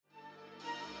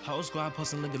Whole squad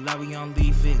posting looking like we on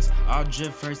lead fix. All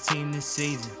drip first team this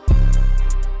season.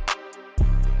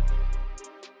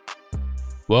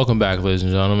 Welcome back, ladies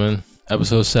and gentlemen.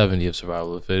 Episode 70 of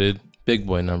Survival of the Fitted. Big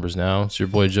boy numbers now. It's your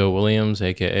boy Joe Williams,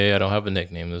 a.k.a. I don't have a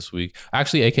nickname this week.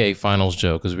 Actually, a.k.a. Finals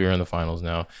Joe, because we are in the finals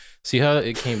now. See how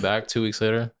it came back 2 weeks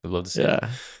later? I'd love to see it.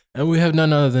 And we have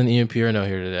none other than Ian Pierno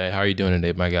here today. How are you doing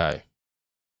today, my guy?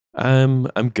 I'm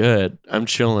good. I'm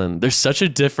chilling. There's such a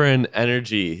different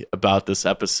energy about this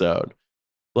episode.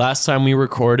 Last time we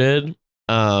recorded,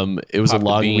 it was a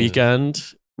long weekend.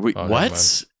 Wait,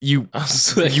 what? You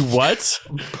what?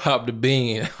 Pop the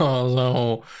bean. I was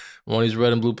on one of these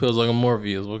red and blue pills like a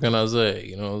Morpheus. What can I say?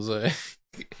 You know what I'm saying?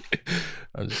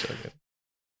 I'm just joking.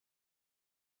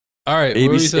 All right. A,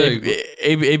 B,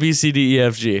 C, D, E,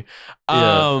 F, G.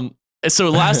 So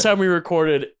last time we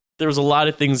recorded, there was a lot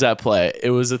of things at play.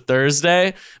 It was a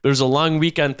Thursday. There was a long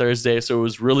weekend Thursday, so it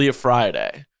was really a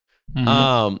Friday.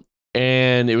 Mm-hmm.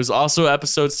 And it was also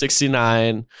episode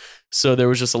 69. So there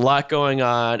was just a lot going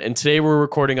on. And today we're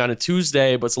recording on a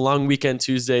Tuesday, but it's a long weekend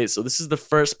Tuesday. So this is the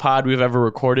first pod we've ever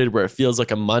recorded where it feels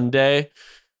like a Monday.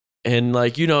 And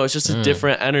like, you know, it's just a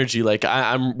different energy. Like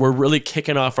we're really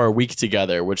kicking off our week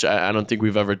together, which I don't think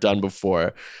we've ever done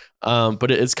before. But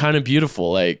it's kind of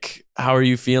beautiful. Like, how are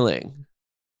you feeling?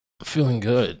 I'm feeling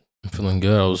good.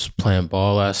 I was playing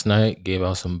ball last night, gave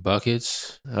out some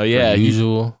buckets. Oh yeah.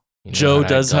 Usual. Joe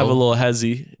does have a little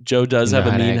hezzy. Joe does have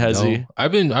a mean hezzy.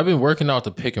 I've been working out the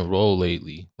pick and roll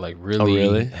lately, like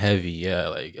really heavy. Yeah,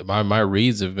 like my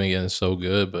reads have been getting so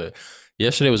good. But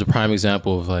yesterday was a prime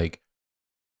example of like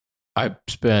I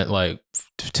spent like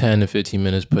 10 to 15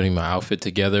 minutes putting my outfit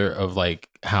together of like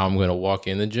how I'm gonna walk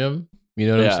in the gym. You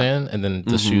know what I'm saying? And then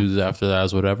the shoes after that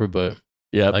is whatever. But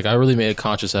yeah, like I really made a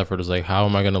conscious effort. It's like, how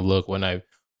am I gonna look when I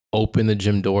open the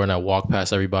gym door and I walk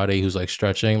past everybody who's like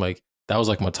stretching? Like that was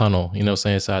like my tunnel, you know what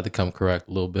I'm saying? So I had to come correct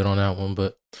a little bit on that one,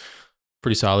 but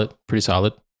pretty solid.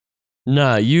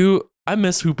 Nah, I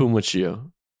miss hooping with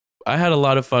you. I had a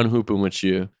lot of fun hooping with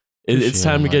you. It's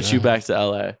time to get you back to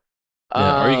LA.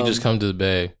 Yeah, or you can just come to the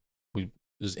Bay.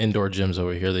 There's indoor gyms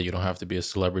over here that you don't have to be a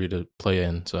celebrity to play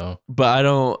in. So, but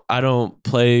I don't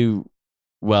play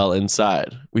well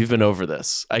inside. We've been over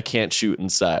this. I can't shoot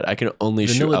inside. I can only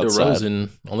shoot outside. DeRozan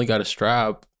only got a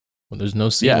strap when there's no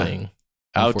ceiling. Yeah.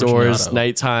 Outdoors,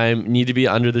 nighttime, need to be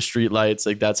under the street lights.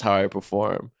 Like that's how I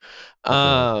perform.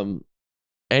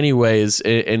 Anyways,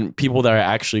 and people that are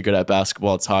actually good at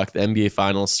basketball talk. The NBA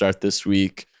finals start this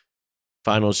week.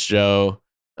 Finals show.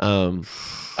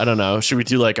 I don't know. Should we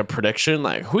do like a prediction?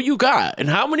 Like who you got and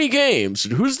how many games?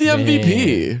 And who's the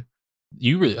MVP?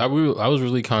 I was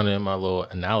really kind of in my little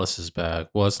analysis bag.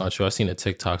 Well, it's not true. I seen a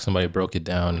TikTok. Somebody broke it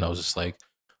down, and I was just like,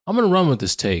 I'm gonna run with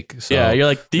this take. So yeah, you're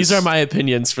like, these are my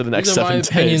opinions for the next 7 days.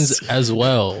 Opinions as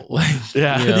well. Like,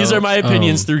 yeah, you know, these are my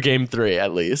opinions through game 3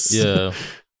 at least. Yeah,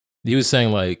 he was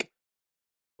saying like,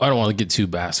 I don't want to get too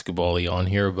basketball-y on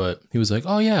here, but he was like,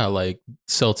 oh yeah, like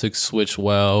Celtics switch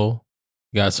well.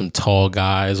 Got some tall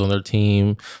guys on their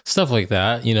team, stuff like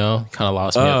that. You know, kind of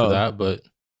lost me after that. But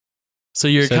so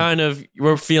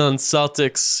we're feeling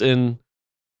Celtics in.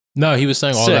 No, he was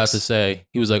saying all that to say,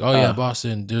 he was like, oh yeah,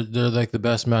 Boston, they're like the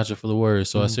best matchup for the Warriors.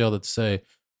 So I say all that to say,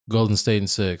 Golden State in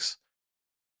 6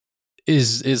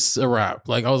 is a wrap.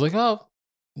 Like I was like, oh,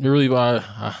 you're really,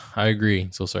 I agree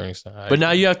to a certain extent. But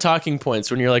now you have talking points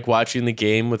when you're like watching the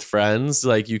game with friends.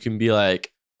 Like you can be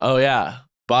like, oh yeah,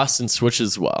 Boston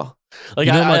switches well. Like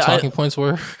you know what my talking points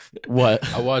were? What?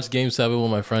 I watched Game 7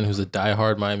 with my friend who's a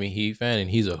diehard Miami Heat fan, and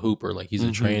he's a hooper. Like he's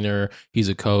a trainer, he's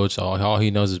a coach. All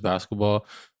he knows is basketball.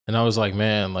 And I was like,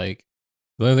 man, like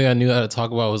the only thing I knew how to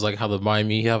talk about was like how the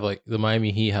Miami Heat have like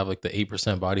the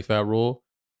 8% body fat rule.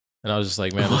 And I was just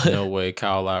like, man, there's no way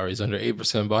Kyle Lowry's under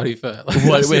 8% body fat. Like,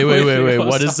 what? Wait.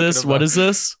 What is this? What is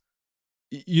this?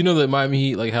 You know that Miami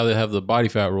Heat, like how they have the body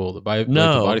fat rule, the body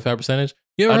fat percentage?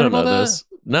 You ever heard about this?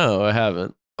 No, I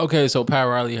haven't. Okay, so Pat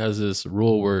Riley has this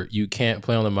rule where you can't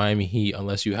play on the Miami Heat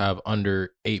unless you have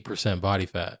under 8% body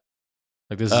fat.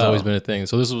 Like this has always been a thing.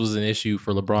 So this was an issue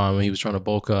for LeBron when he was trying to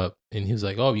bulk up, and he was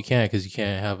like, "Oh, you can't because you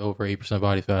can't have over 8%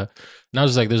 body fat." And I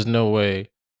was just like, "There's no way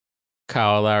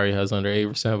Kyle Lowry has under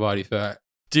 8% body fat."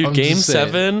 Dude, Game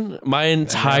 7, my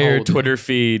entire Twitter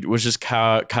feed was just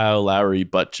Kyle Lowry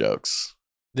butt jokes.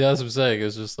 Yeah, that's what I'm saying.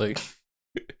 It's just like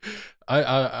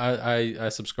I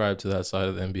subscribe to that side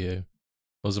of the NBA.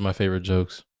 Those are my favorite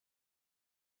jokes.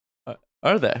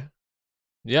 Are they?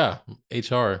 Yeah,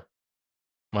 HR.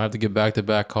 Might have to get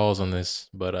back-to-back calls on this,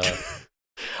 but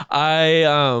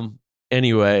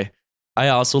anyway, I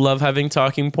also love having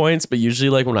talking points, but usually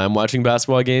like when I'm watching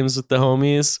basketball games with the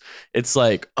homies, it's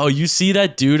like, oh, you see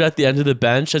that dude at the end of the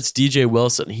bench? That's DJ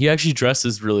Wilson. He actually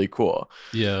dresses really cool.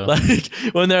 Yeah. Like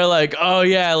when they're like, oh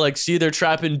yeah, like see they're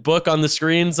trapping Book on the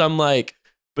screens. I'm like,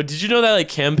 but did you know that like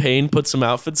Campaign put some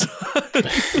outfits on?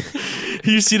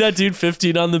 You see that dude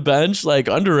 15 on the bench? Like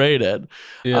underrated.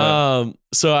 Yeah.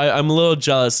 So I'm a little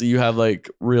jealous that you have like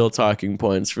real talking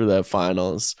points for the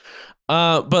finals.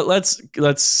 But let's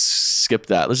skip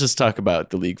that. Let's just talk about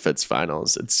the League Fits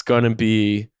finals. It's going to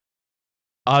be,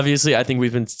 obviously, I think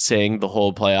we've been saying the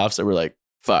whole playoffs that we're like,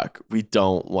 fuck, we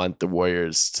don't want the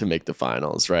Warriors to make the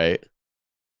finals, right?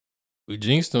 We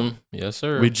jinxed them. Yes,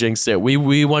 sir. We jinxed it. We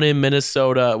won in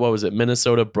Minnesota. What was it?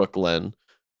 Minnesota, Brooklyn.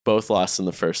 Both lost in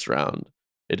the first round.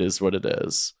 It is what it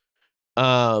is.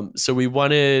 So we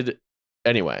wanted,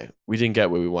 anyway, we didn't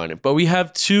get what we wanted. But we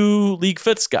have two League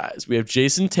Fits guys. We have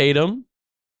Jason Tatum,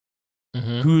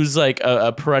 who's like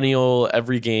a perennial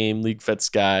every game League Fits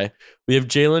guy. We have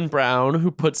Jaylen Brown,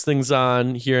 who puts things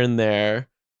on here and there.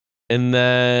 And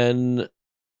then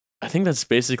I think that's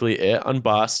basically it on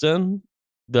Boston,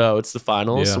 though it's the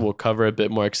finals, so we'll cover a bit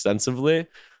more extensively.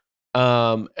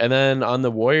 And then on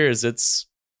the Warriors, it's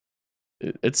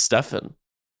Stephen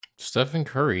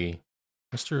Curry,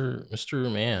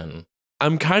 Mr. Man.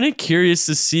 I'm kind of curious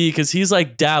to see because he's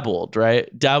like dabbled, right?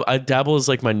 Dabble is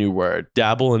like my new word.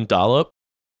 Dabble and dollop.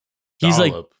 He's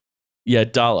like, yeah,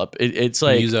 dollop. It's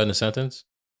like, can you use that in a sentence.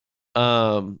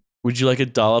 Would you like a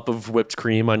dollop of whipped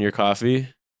cream on your coffee?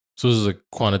 So this is a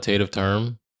quantitative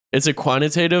term. It's a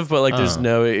quantitative, but like there's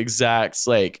no exacts.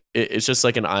 Like it's just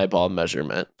like an eyeball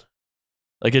measurement.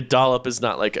 Like a dollop is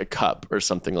not like a cup or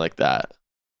something like that.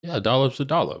 Yeah, a dollop's a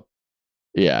dollop.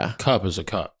 Yeah. Cup is a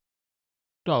cup.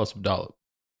 Dollop's a dollop.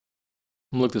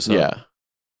 Look this up. Yeah.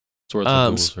 It's worth a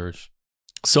Google search.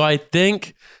 So I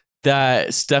think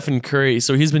that Stephen Curry,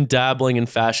 so he's been dabbling in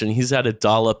fashion. He's had a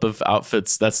dollop of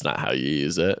outfits. That's not how you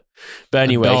use it. But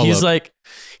anyway, he's like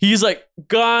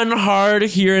gone hard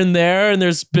here and there, and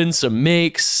there's been some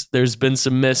makes, there's been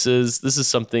some misses. This is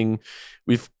something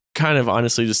we've kind of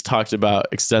honestly just talked about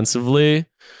extensively.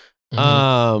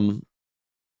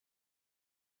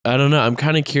 I don't know. I'm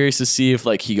kind of curious to see if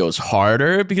like he goes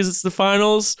harder because it's the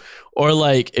finals or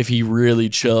like if he really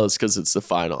chills because it's the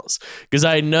finals. Because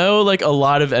I know like a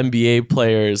lot of NBA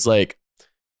players like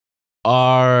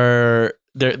are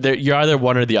you're either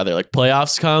one or the other. Like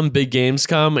playoffs come, big games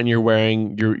come, and you're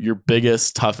wearing your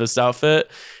biggest, toughest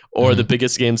outfit, or the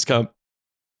biggest games come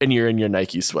and you're in your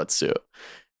Nike sweatsuit.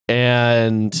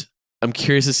 And I'm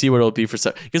curious to see what it'll be for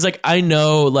stuff. Because like I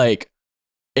know like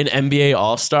an NBA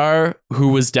All-Star who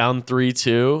was down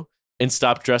 3-2 and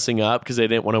stopped dressing up because they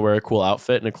didn't want to wear a cool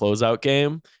outfit in a closeout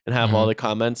game and have all the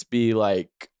comments be like,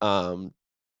 and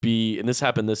this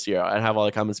happened this year, I'd have all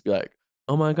the comments be like,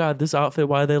 oh my God, this outfit,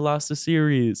 why they lost the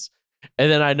series? And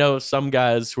then I know some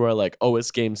guys who are like, oh,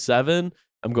 it's game 7.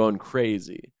 I'm going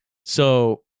crazy.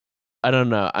 So I don't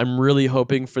know. I'm really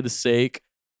hoping for the sake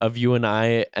of you and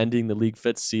I ending the League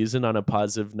Fits season on a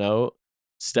positive note,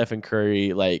 Stephen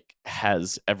Curry like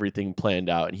has everything planned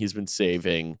out and he's been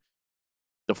saving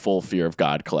the full Fear of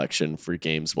God collection for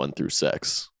games 1 through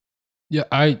 6. Yeah,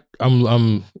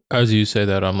 I'm as you say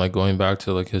that, I'm like going back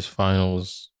to like his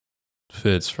finals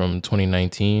fits from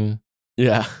 2019.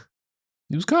 Yeah.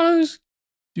 He was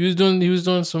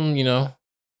doing some,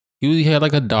 he had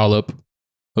like a dollop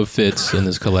of fits in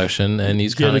his collection and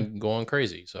he's kind of going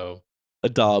crazy. So a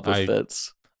dollop of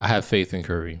fits. I have faith in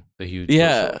Curry that he would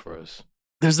show for us.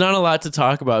 There's not a lot to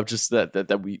talk about, just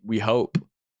that we hope.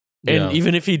 And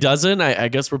even if he doesn't, I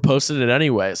guess we're posting it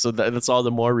anyway. So that's all the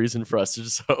more reason for us to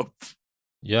just hope.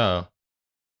 Yeah.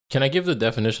 Can I give the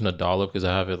definition of dollop? Because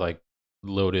I have it like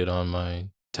loaded on my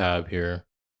tab here.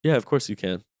 Yeah, of course you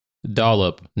can.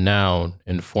 Dollop, noun,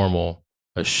 informal.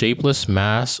 A shapeless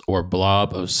mass or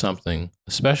blob of something,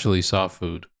 especially soft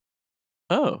food.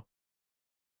 Oh.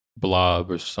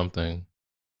 Blob or something.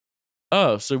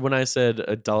 Oh, so when I said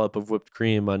a dollop of whipped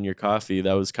cream on your coffee,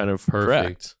 that was kind of perfect.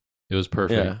 Correct. It was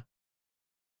perfect. Yeah.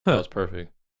 That was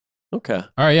perfect. Okay.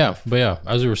 All right, yeah. But yeah,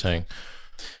 as we were saying,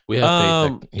 we have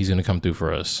faith that he's going to come through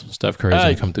for us. Steph Curry's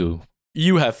going to come through.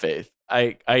 You have faith.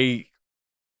 I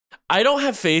don't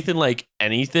have faith in like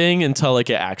anything until like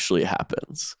it actually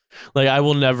happens. Like I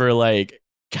will never like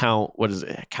count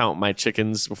my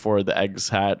chickens before the eggs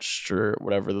hatched or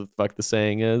whatever the fuck the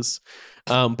saying is.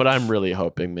 But I'm really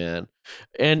hoping, man.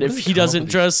 And if he doesn't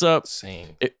dress up,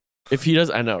 if he does,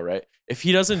 I know, right? If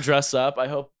he doesn't dress up, I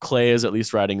hope Clay is at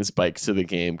least riding his bike to the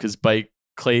game because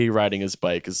Clay riding his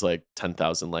bike is like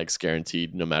 10,000 likes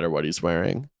guaranteed, no matter what he's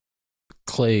wearing.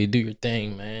 Clay, do your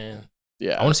thing, man.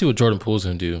 Yeah. I want to see what Jordan Poole's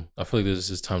gonna do. I feel like this is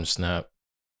his time to snap.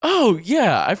 Oh,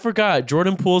 yeah. I forgot.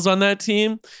 Jordan Poole's on that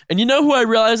team. And you know who I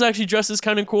realized actually dresses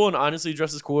kind of cool and honestly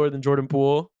dresses cooler than Jordan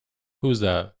Poole? Who's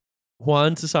that?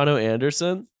 Juan Toscano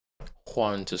Anderson.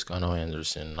 Juan Toscano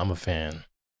Anderson. I'm a fan.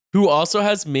 Who also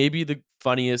has maybe the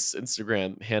funniest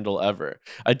Instagram handle ever.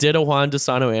 I did a Juan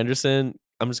Toscano Anderson.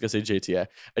 I'm just going to say JTA.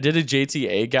 I did a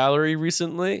JTA gallery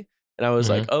recently. And I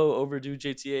was like, oh, overdue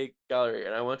JTA gallery.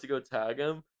 And I went to go tag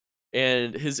him.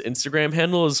 And his Instagram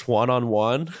handle is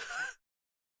one-on-one.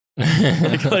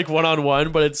 like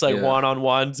one-on-one, but it's like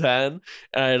one-on-one 10.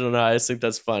 And I don't know. I just think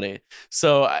that's funny.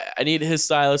 So I need his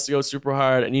stylist to go super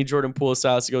hard. I need Jordan Poole's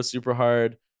stylist to go super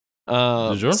hard.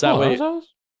 Does Jordan Poole have those?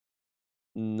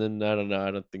 I don't know.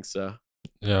 I don't think so.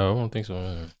 Yeah, I don't think so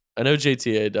either. I know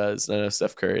JTA does. And I know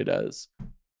Steph Curry does.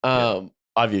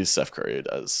 Obviously, Steph Curry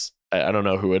does. I don't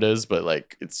know who it is, but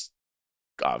like it's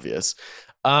obvious.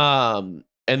 And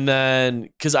then,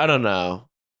 because I don't know.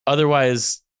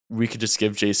 Otherwise, we could just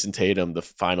give Jason Tatum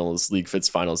the League Fits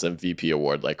Finals MVP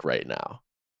award like right now.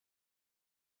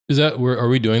 Is that are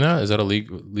we doing that? Is that a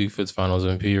League Fits Finals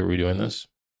MVP? Are we doing this?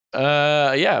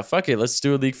 Yeah, fuck it. Let's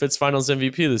do a League Fits Finals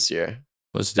MVP this year.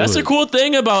 Let's do That's it. the cool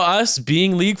thing about us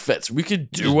being League Fits. We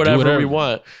could do whatever we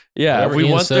want. Yeah, if we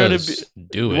want there to be,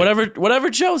 do it. Whatever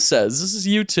Joe says. This is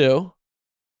you two.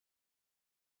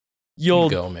 You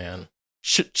go, man.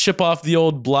 Chip off the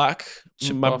old block,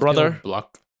 my brother.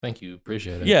 Block. Thank you.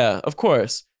 Appreciate it. Yeah, of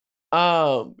course.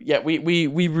 Yeah, we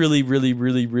really, really,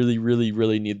 really, really, really,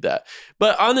 really need that.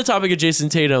 But on the topic of Jason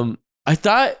Tatum, I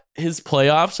thought his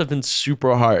playoffs have been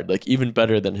super hard, like even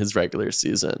better than his regular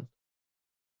season.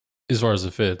 As far as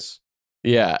the fits.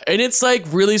 Yeah. And it's like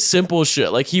really simple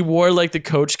shit. Like he wore like the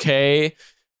Coach K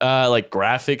like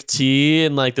graphic tee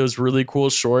and like those really cool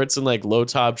shorts and like low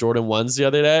top Jordan 1s the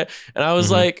other day. And I was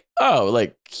like, oh,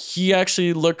 like he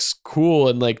actually looks cool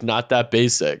and like not that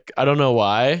basic. I don't know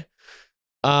why.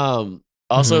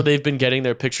 Also, they've been getting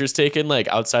their pictures taken like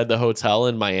outside the hotel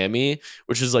in Miami,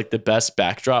 which is like the best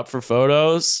backdrop for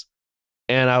photos.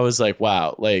 And I was like,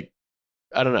 wow, like,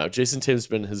 I don't know. Jason Tatum's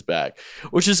been in his bag,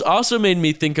 which has also made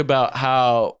me think about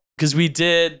how, because we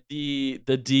did the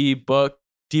D book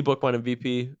won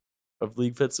MVP of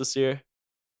League Fits this year,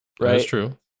 right? That's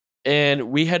true.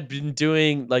 And we had been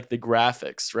doing like the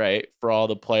graphics, right, for all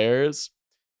the players.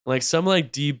 Like some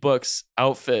like D Book's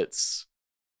outfits,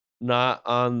 not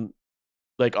on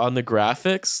like on the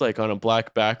graphics, like on a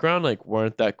black background, like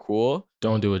weren't that cool.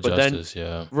 Don't do it justice,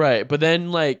 yeah. Right. But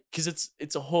then like, cause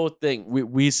it's a whole thing.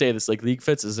 We say this, like League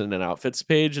Fits isn't an outfits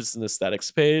page, it's an aesthetics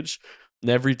page.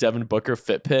 And every Devin Booker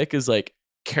fit pick is like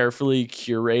carefully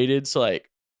curated to like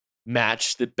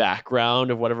match the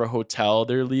background of whatever hotel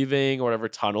they're leaving or whatever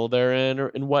tunnel they're in or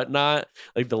and whatnot.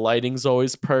 Like the lighting's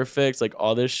always perfect, like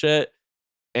all this shit.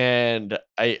 And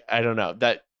I don't know.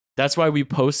 That's why we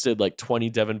posted like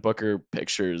 20 Devin Booker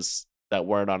pictures that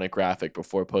weren't on a graphic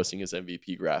before posting his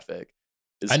MVP graphic.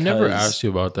 I never asked you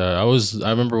about that. I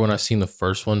remember when I seen the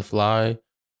first one fly,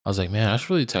 I was like, man, I should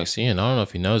really text Ian. I don't know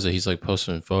if he knows that he's like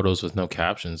posting photos with no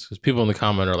captions because people in the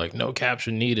comment are like, no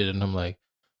caption needed. And I'm like,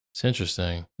 it's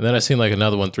interesting. And then I seen like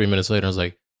another one 3 minutes later. I was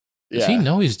like, does he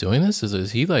know he's doing this?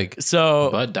 Is he like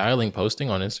butt dialing posting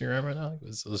on Instagram right now?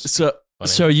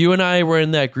 So you and I were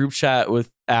in that group chat with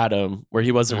Adam where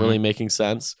he wasn't really making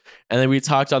sense. And then we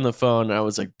talked on the phone and I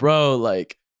was like, bro,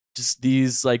 like just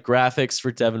these like graphics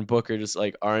for Devin Booker just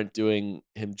like aren't doing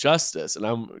him justice. And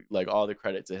I'm like, all the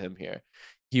credit to him here.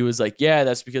 He was like, yeah,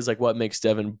 that's because like what makes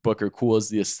Devin Booker cool is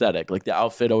the aesthetic. Like the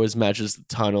outfit always matches the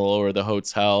tunnel or the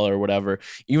hotel or whatever.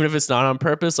 Even if it's not on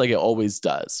purpose, like it always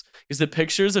does. Because the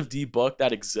pictures of D Book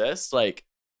that exist, like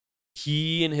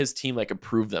he and his team like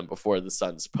approve them before the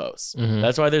Suns post.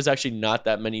 That's why there's actually not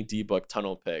that many D Book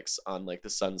tunnel pics on like the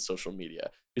Suns social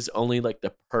media. Because only like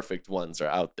the perfect ones are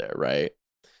out there, right?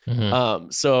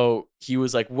 So he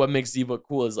was like, what makes D Book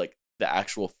cool is like the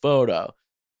actual photo.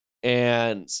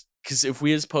 And because if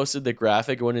we just posted the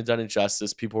graphic, it wouldn't have done it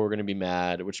justice. People were going to be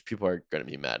mad, which people are going to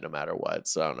be mad no matter what.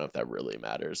 So I don't know if that really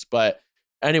matters. But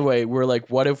anyway, we're like,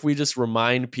 what if we just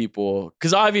remind people?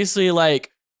 Because obviously,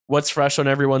 like, what's fresh on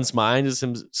everyone's mind is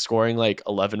him scoring like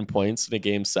 11 points in a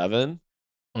game 7.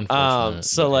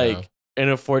 So like, and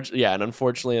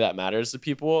unfortunately that matters to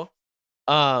people.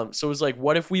 So it was like,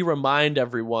 what if we remind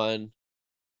everyone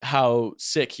how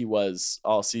sick he was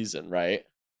all season, right?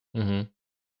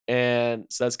 And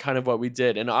so that's kind of what we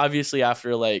did. And obviously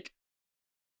after like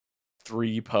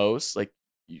 3 posts, like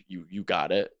you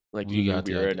got it. Like we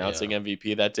were announcing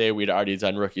MVP that day. We'd already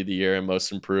done Rookie of the Year and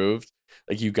Most Improved.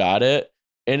 Like you got it.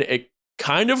 And it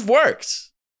kind of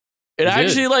worked. It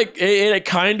actually like it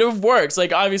kind of works.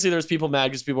 Like obviously there's people mad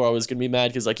because people are always gonna be mad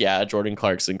because like yeah, Jordan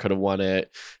Clarkson could have won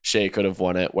it, Shea could have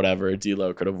won it, whatever,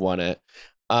 D'Lo could have won it.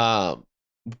 But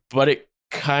it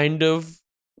kind of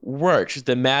works.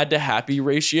 The mad to happy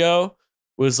ratio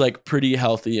was like pretty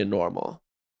healthy and normal.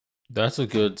 It's a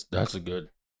good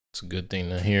thing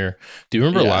to hear. Do you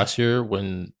remember last year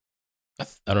when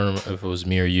I don't know if it was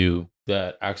me or you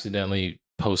that accidentally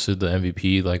posted the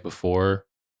MVP like before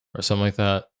or something like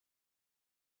that?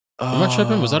 Am I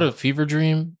tripping? Was that a fever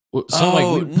dream? So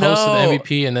like we posted the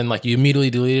MVP and then like you immediately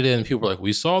deleted it and people were like,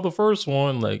 we saw the first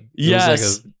one. Like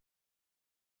yes.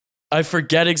 I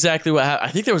forget exactly what happened.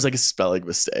 I think there was like a spelling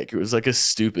mistake. It was like a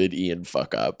stupid Ian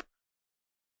fuck up.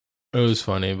 It was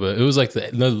funny, but it was like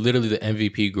literally the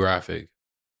MVP graphic.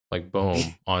 Like boom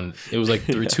on it was like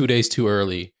 2 days too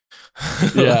early.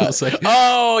 Yeah. Like,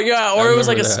 oh yeah, or it was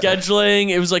like a scheduling.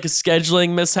 It was like a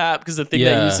scheduling mishap because the thing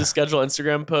that you use to schedule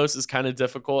Instagram posts is kind of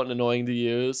difficult and annoying to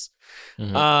use.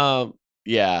 Mm-hmm.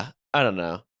 Yeah, I don't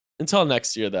know. Until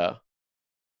next year, though.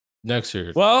 Next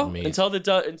year. Well, until the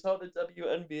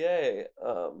WNBA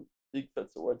League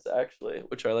Fits Awards actually,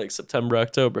 which are like September,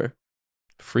 October.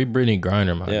 Free Brittany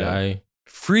Griner, my guy.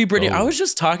 Free Brittany. I was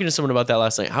just talking to someone about that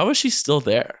last night. How is she still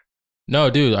there?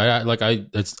 No, dude.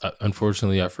 It's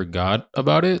unfortunately I forgot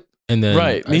about it, and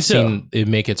then me too. Seen it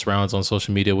make its rounds on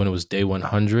social media when it was day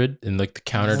 100, and like the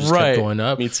counter just kept going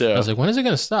up. Me too. I was like, when is it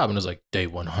gonna stop? And it was like day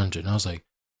 100, and I was like,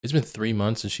 it's been 3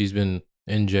 months and she's been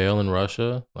in jail in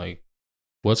Russia. Like,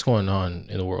 what's going on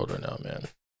in the world right now, man?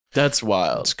 That's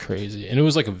wild. It's crazy, and it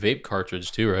was like a vape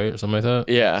cartridge too, right, or something like that.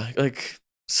 Yeah, like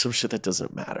some shit that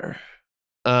doesn't matter.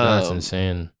 That's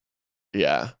insane.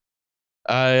 Yeah,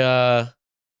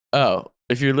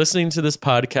 if you're listening to this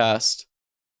podcast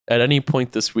at any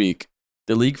point this week,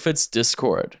 the League Fits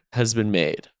Discord has been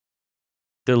made.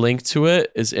 The link to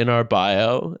it is in our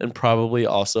bio and probably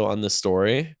also on the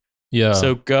story. Yeah.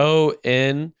 So go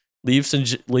in, leave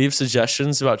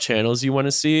suggestions about channels you want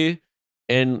to see,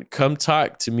 and come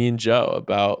talk to me and Joe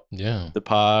about the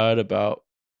pod, about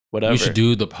whatever. We should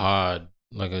do the pod,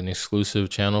 like an exclusive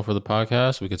channel for the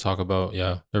podcast. We could talk about,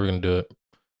 we're going to do it.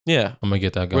 Yeah. I'm going to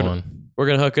get that going. We're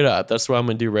going to hook it up. That's what I'm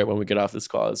going to do right when we get off this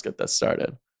call is get that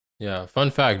started. Yeah. Fun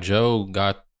fact, Joe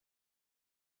got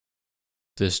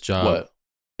this job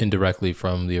indirectly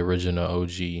from the original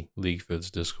OG League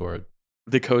Fits Discord.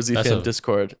 The Cozy Fam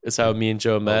Discord is how me and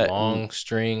Joe met. A long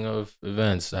string of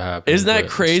events that happened. Isn't that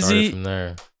crazy? From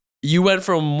there. You went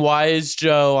from Why is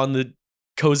Joe on the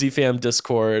Cozy Fam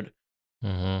Discord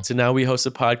to now we host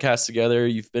a podcast together.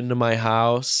 You've been to my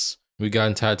house. We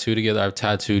gotten tattooed together. I've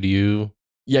tattooed you.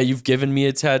 Yeah, you've given me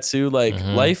a tattoo. Like,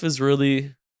 life is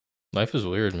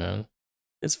weird, man.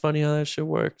 It's funny how that shit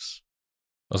works.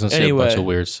 I was going to say a bunch of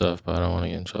weird stuff, but I don't want to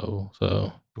get in trouble.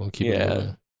 So we'll keep it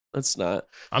moving. Let's not.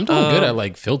 I'm doing good at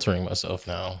like filtering myself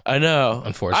now. I know.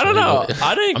 Unfortunately. I don't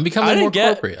know. I'm becoming more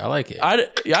corporate. I like it. I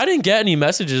didn't get any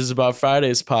messages about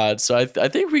Friday's pod, so I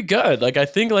think we good. Like I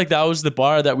think like that was the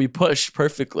bar that we pushed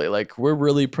perfectly. Like we're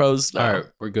really pros now. All right,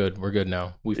 we're good. We're good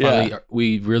now. We finally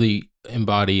we really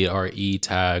embody our E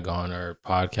tag on our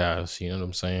podcast. You know what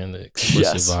I'm saying? The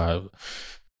explicit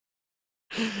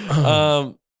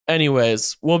vibe.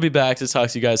 Anyways, we'll be back to talk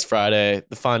to you guys Friday.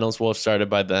 The finals will have started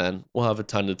by then. We'll have a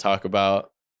ton to talk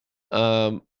about.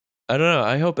 I don't know.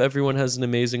 I hope everyone has an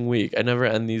amazing week. I never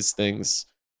end these things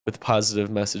with positive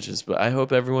messages, but I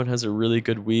hope everyone has a really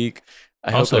good week.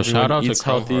 I hope everyone eats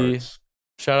healthy.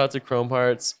 Shout out to Chrome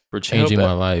Hearts for changing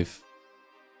my life.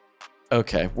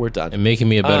 Okay, we're done. And making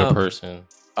me a better person.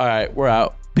 All right, we're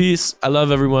out. Peace. I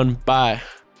love everyone. Bye.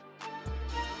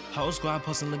 Whole squad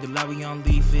posting looking like we on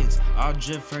League Fits. All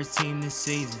drip first team this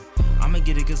season. I'ma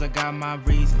get it cause I got my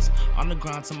reasons. On the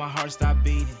ground till my heart stop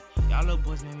beating. Y'all little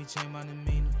boys made me change my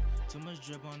demeanor. Too much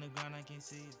drip on the ground, I can't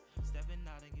see it. Stepping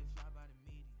out and